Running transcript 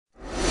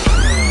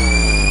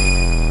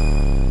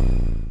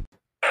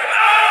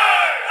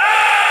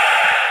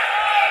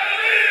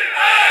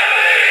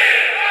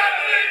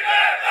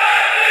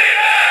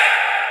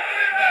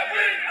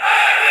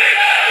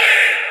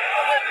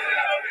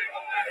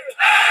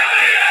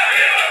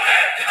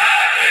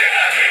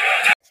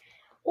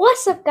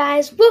up,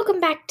 guys? Welcome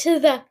back to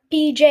the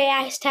PJ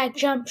Aztec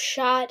Jump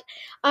Shot.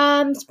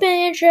 It's been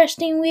an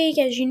interesting week,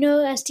 as you know.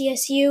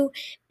 SDSU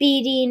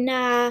beating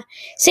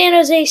San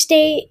Jose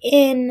State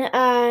in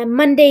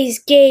Monday's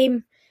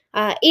game,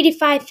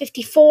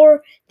 85-54.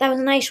 That was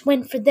a nice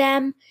win for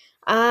them.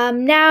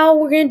 Now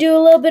we're going to do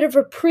a little bit of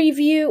a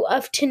preview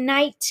of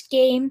tonight's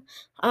game.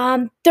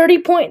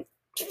 30-point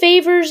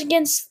favors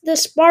against the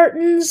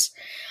Spartans.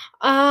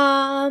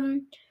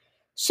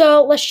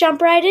 So let's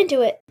jump right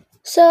into it.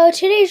 So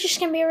today's just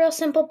going to be a real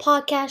simple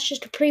podcast,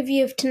 just a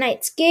preview of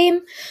tonight's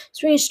game.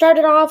 So we're going to start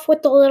it off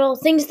with the little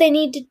things they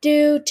need to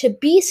do to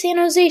beat San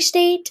Jose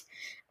State.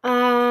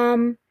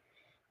 Then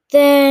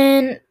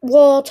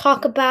we'll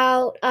talk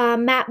about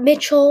Matt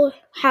Mitchell,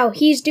 how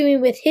he's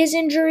doing with his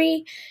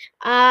injury.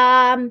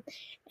 And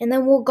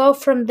then we'll go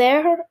from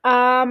there. So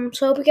I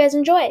hope you guys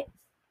enjoy.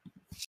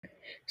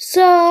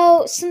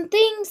 So some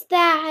things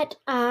that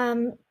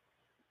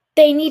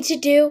they need to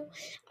do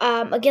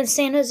against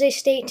San Jose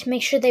State to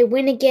make sure they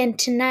win again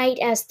tonight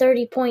as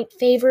 30-point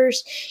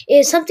favors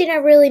is something I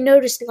really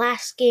noticed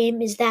last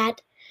game is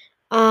that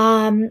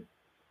Nathan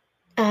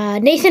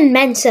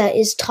Mensah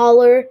is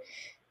taller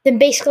than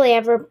basically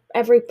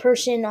every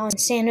person on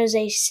San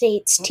Jose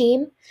State's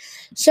team.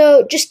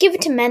 So just give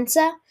it to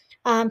Mensah.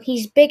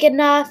 He's big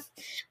enough.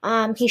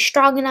 He's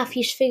strong enough.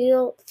 He's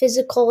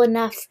physical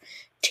enough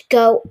to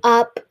go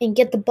up and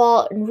get the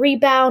ball and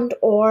rebound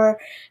or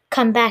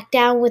come back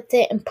down with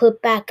it and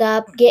put back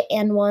up, get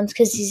and ones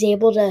because he's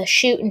able to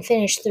shoot and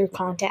finish through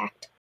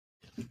contact.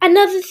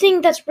 Another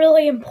thing that's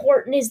really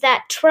important is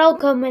that Terrell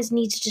Gomez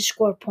needs to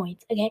score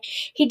points. Okay,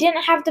 he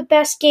didn't have the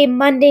best game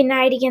Monday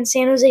night against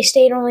San Jose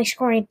State, only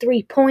scoring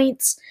 3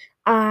 points.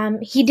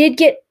 He did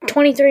get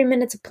 23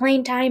 minutes of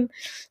playing time,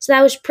 so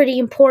that was pretty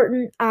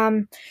important.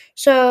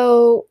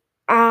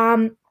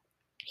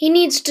 He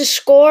needs to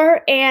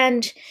score,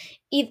 and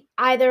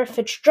either if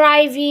it's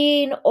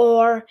driving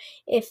or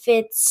if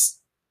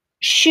it's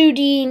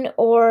shooting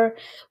or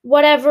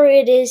whatever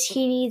it is,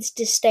 he needs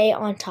to stay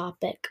on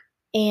topic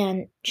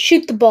and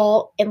shoot the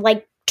ball, and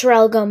like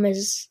Terrell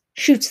Gomez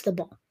shoots the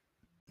ball.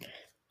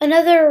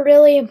 Another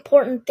really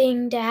important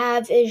thing to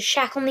have is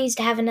Shackle needs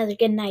to have another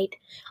good night.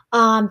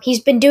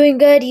 He's been doing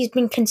good. He's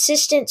been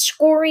consistent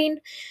scoring.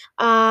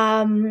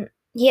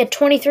 He had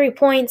 23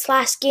 points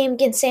last game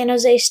against San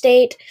Jose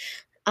State.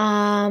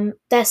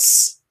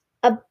 That's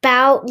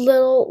about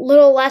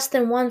little less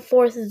than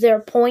 1/4 of their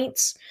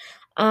points.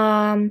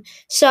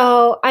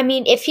 So, I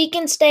mean, if he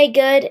can stay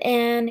good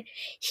and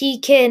he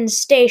can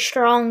stay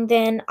strong,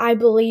 then I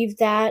believe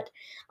that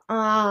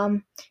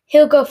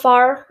he'll go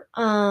far.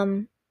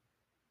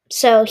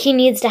 So he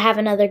needs to have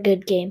another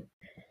good game.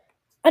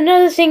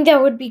 Another thing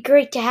that would be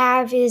great to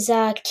have is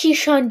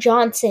Keyshawn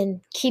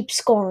Johnson keep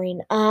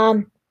scoring.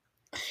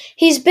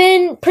 He's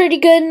been pretty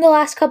good in the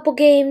last couple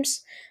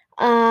games.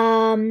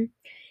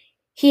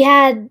 He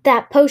had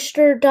that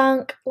poster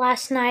dunk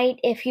last night.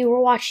 If you were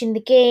watching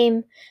the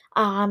game,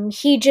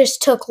 he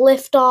just took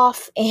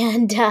liftoff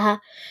and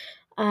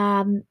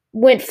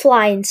went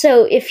flying.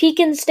 So if he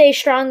can stay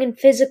strong and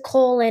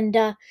physical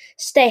and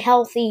stay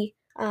healthy,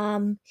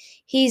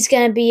 he's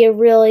going to be a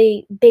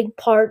really big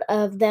part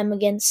of them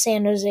against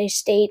San Jose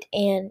State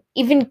and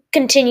even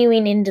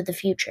continuing into the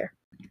future.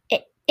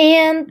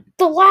 And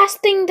the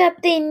last thing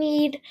that they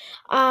need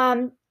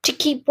to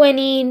keep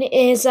winning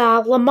is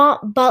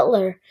Lamont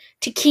Butler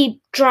to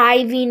keep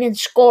driving and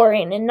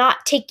scoring and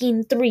not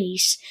taking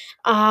threes.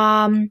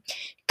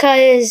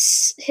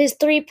 Because his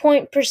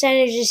 3-point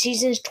percentage this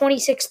season is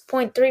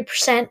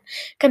 26.3%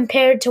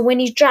 compared to when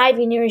he's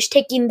driving or he's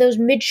taking those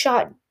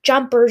mid-shot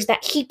jumpers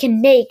that he can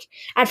make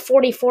at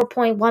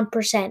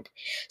 44.1%.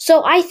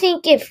 So I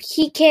think if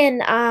he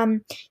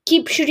can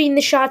keep shooting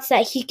the shots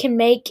that he can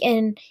make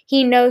and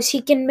he knows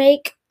he can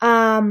make,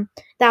 that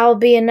will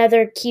be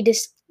another key to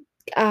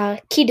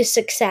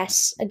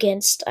success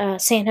against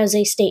San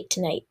Jose State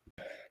tonight.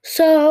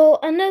 So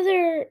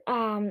another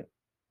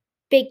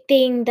big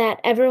thing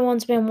that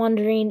everyone's been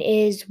wondering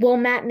is, will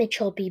Matt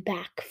Mitchell be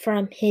back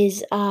from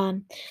his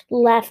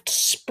left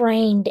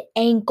sprained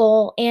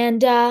ankle?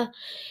 And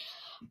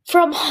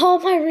from all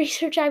my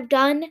research I've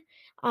done,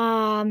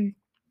 the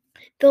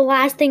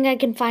last thing I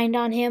can find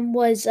on him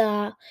was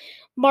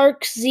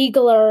Mark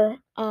Ziegler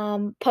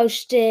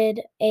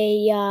posted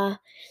a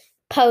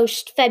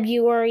post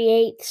February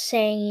 8th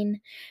saying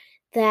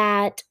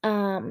that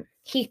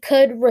he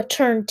could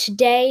return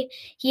today.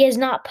 He has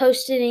not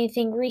posted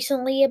anything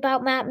recently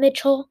about Matt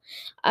Mitchell.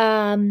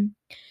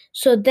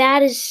 So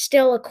that is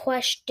still a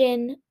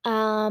question.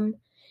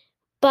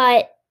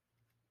 But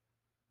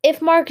if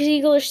Mark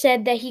Ziegler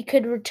said that he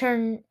could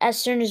return as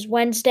soon as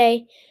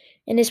Wednesday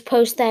in his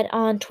post that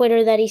on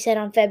Twitter that he said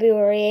on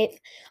February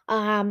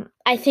 8th,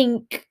 I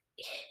think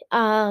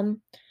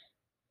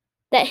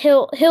that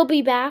he'll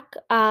be back.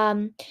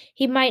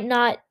 He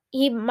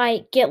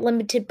might get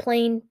limited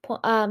playing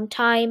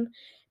time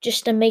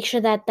just to make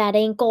sure that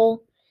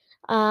ankle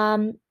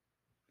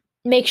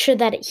make sure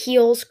that it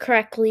heals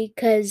correctly,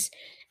 because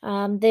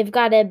they've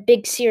got a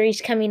big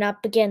series coming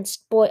up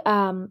against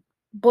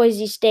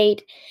Boise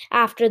State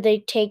after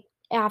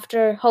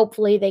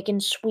hopefully they can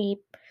sweep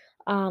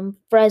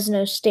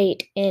Fresno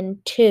State in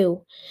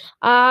 2.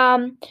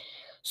 Um,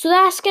 so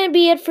that's going to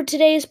be it for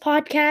today's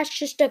podcast.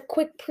 Just a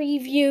quick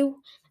preview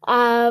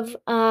of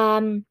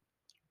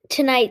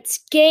tonight's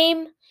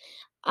game.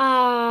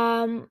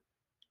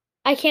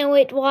 I can't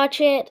wait to watch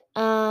it.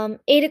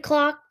 8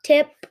 o'clock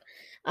tip,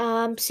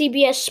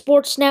 CBS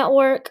Sports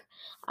Network.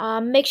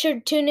 Make sure to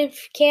tune in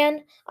if you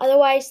can.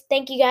 Otherwise,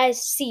 thank you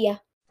guys. See ya.